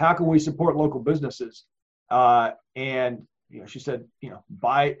 how can we support local businesses? And she said,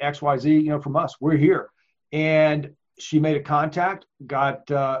 buy XYZ, from us. We're here. And she made a contact, got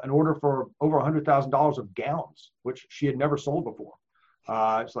an order for over $100,000 of gowns, which she had never sold before.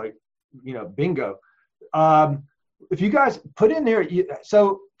 It's like, bingo. If you guys put in there,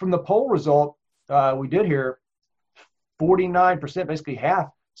 so from the poll result we did here, 49%, basically half,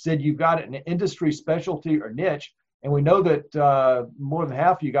 said you've got an industry specialty or niche. And we know that more than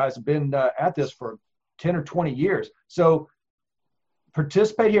half of you guys have been at this for 10 or 20 years. So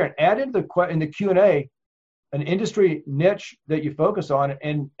participate here and add in the Q&A an industry niche that you focus on.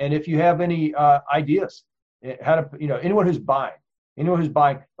 And if you have any ideas, how to, anyone who's buying,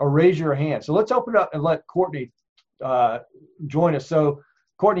 or raise your hand. So let's open it up and let Courtney join us. So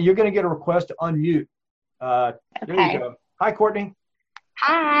Courtney, you're going to get a request to unmute. Okay. There you go. Hi, Courtney.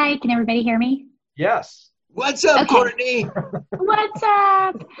 Hi, can everybody hear me? Yes. What's up, Okay. Courtney? What's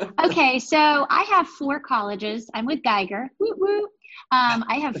up? Okay, so I have 4 colleges. I'm with Geiger. Woo woo.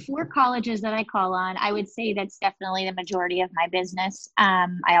 I have 4 colleges that I call on. I would say that's definitely the majority of my business.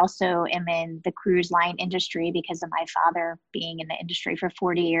 I also am in the cruise line industry because of my father being in the industry for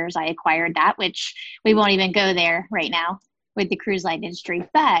 40 years. I acquired that, which we won't even go there right now with the cruise line industry.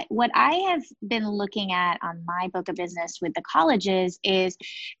 But what I have been looking at on my book of business with the colleges is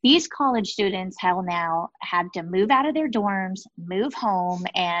these college students have now had to move out of their dorms, move home,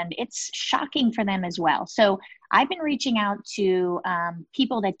 and it's shocking for them as well. So I've been reaching out to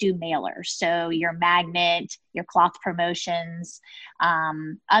people that do mailers. So your magnet, your cloth promotions,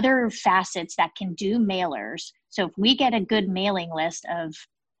 other facets that can do mailers. So if we get a good mailing list of,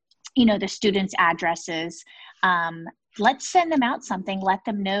 the students' addresses, let's send them out something, let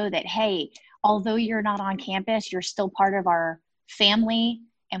them know that, hey, although you're not on campus, you're still part of our family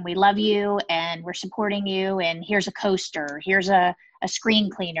and we love you and we're supporting you. And here's a coaster, here's a screen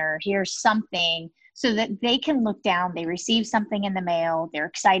cleaner, here's something, so that they can look down, they receive something in the mail, they're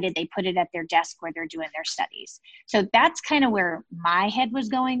excited, they put it at their desk where they're doing their studies. So that's kind of where my head was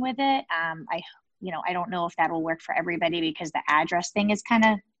going with it. I I don't know if that'll work for everybody because the address thing is kind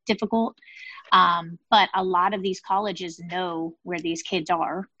of difficult. But a lot of these colleges know where these kids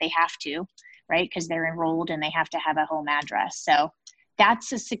are. They have to, right? Because they're enrolled and they have to have a home address. So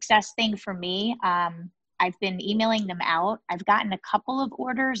that's a success thing for me. I've been emailing them out. I've gotten a couple of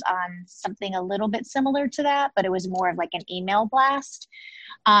orders on something a little bit similar to that, but it was more of like an email blast.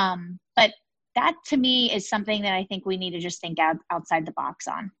 But that to me is something that I think we need to just think outside the box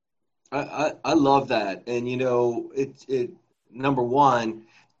on. I love that. And, it number one,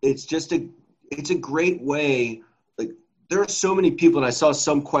 it's a great way. Like, there are so many people, and I saw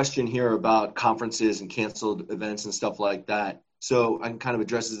some question here about conferences and canceled events and stuff like that. So I can kind of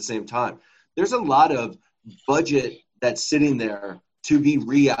address it at the same time. There's a lot of budget that's sitting there to be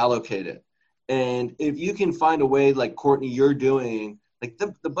reallocated. And if you can find a way like Courtney, you're doing, like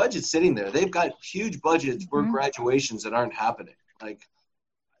the budget's sitting there. They've got huge budgets for graduations that aren't happening. Like,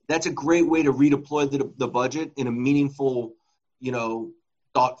 that's a great way to redeploy the budget in a meaningful,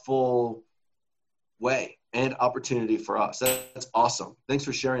 thoughtful way and opportunity for us. That's awesome. Thanks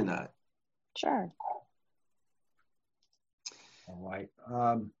for sharing that. Sure. All right.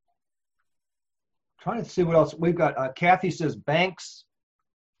 Trying to see what else we've got. Kathy says banks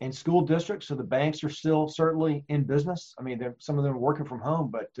and school districts. So the banks are still certainly in business. I mean, some of them are working from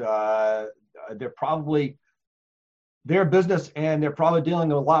home, but they're business, and they're probably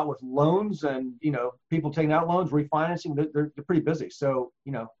dealing a lot with loans and, people taking out loans, refinancing. They're pretty busy. So,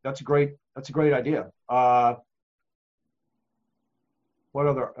 that's a great idea.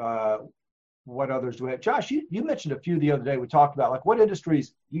 What others do we have? Josh, you mentioned a few the other day. We talked about like what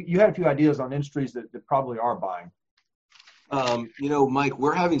industries, you had a few ideas on industries that probably are buying. Mike,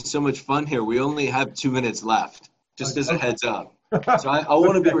 we're having so much fun here. We only have 2 minutes left, just as a heads up. So I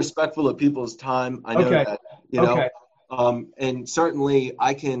want to be respectful of people's time. I know that, and certainly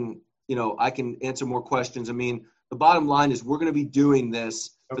I can answer more questions. I mean, the bottom line is we're going to be doing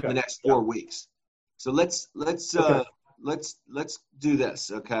this for the next 4 weeks. So let's do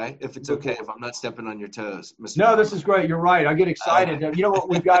this, okay? If it's okay, if I'm not stepping on your toes, Mr. No, this is great. You're right. I get excited. You know what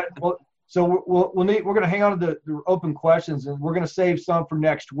we've got? So we're going to hang on to the open questions, and we're going to save some for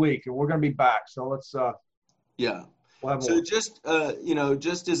next week, and we're going to be back. So let's. Yeah. We'll have so more. Just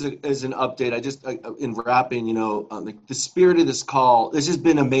just as an update, I just in wrapping, like the spirit of this call. This has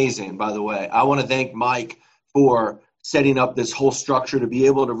been amazing, by the way. I want to thank Mike for setting up this whole structure to be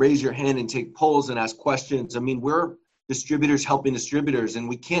able to raise your hand and take polls and ask questions. I mean, we're distributors helping distributors, and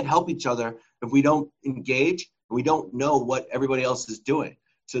we can't help each other if we don't engage and we don't know what everybody else is doing.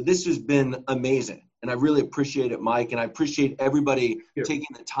 So this has been amazing, and I really appreciate it, Mike, and I appreciate everybody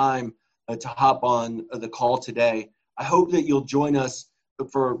taking the time to hop on the call today. I hope that you'll join us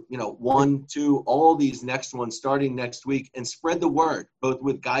for 1, 2, all these next ones starting next week, and spread the word both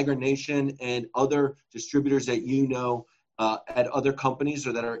with Geiger Nation and other distributors that at other companies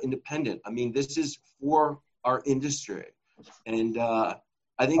or that are independent. I mean, this is for our industry, and I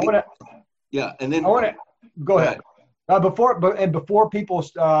think go ahead. Before people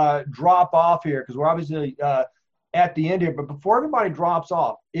drop off here, because we're obviously at the end here, but before everybody drops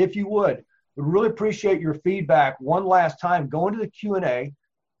off, if you would really appreciate your feedback one last time. Go into the Q&A,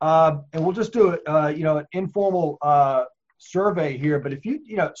 and we'll just do it, an informal survey here. But if you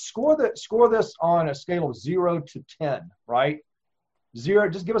score this on a scale of 0 to 10, right? 0,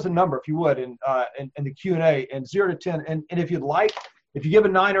 just give us a number if you would, in the Q&A, and 0 to 10. And if if you give a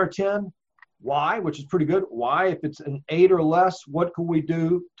 9 or 10, why? Which is pretty good. Why? If it's an 8 or less, what can we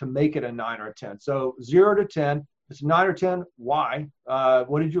do to make it a 9 or a 10? So 0 to 10, if it's 9 or 10, why?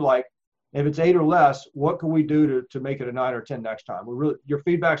 What did you like? If it's 8 or less, what can we do to make it a 9 or 10 next time? Your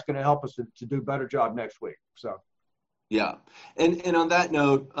feedback's going to help us to do a better job next week. So, yeah. And on that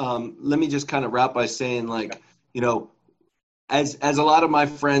note, let me just kind of wrap by saying, like, as a lot of my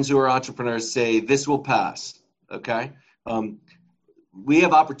friends who are entrepreneurs say, this will pass. Okay. We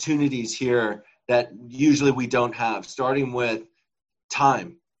have opportunities here that usually we don't have, starting with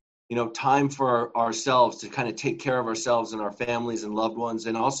time. Time for ourselves to kind of take care of ourselves and our families and loved ones,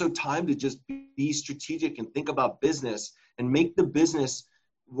 and also time to just be strategic and think about business and make the business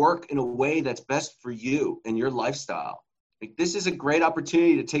work in a way that's best for you and your lifestyle. Like, this is a great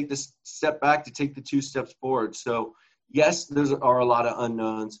opportunity to take this step back, to take the 2 steps forward. So yes, there are a lot of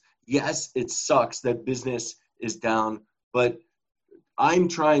unknowns. Yes, it sucks that business is down, but I'm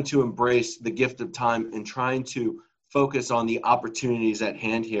trying to embrace the gift of time and trying to focus on the opportunities at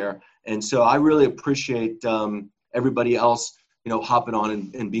hand here. And so I really appreciate everybody else, hopping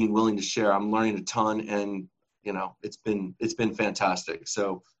on and being willing to share. I'm learning a ton, and, it's been fantastic.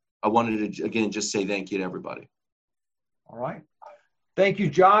 So I wanted to, again, just say thank you to everybody. All right. Thank you,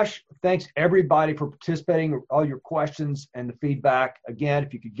 Josh. Thanks, everybody, for participating, all your questions and the feedback. Again,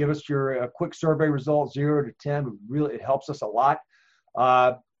 if you could give us your quick survey results, 0 to 10, it helps us a lot.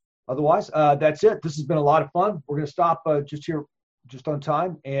 Otherwise, that's it. This has been a lot of fun. We're going to stop just on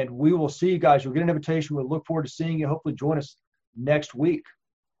time, and we will see you guys. You'll get an invitation. We'll look forward to seeing you. Hopefully join us next week.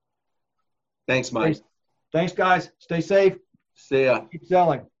 Thanks, Mike. Thanks, guys. Stay safe. See ya. Keep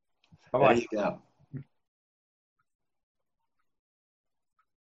selling. Bye-bye. There you go.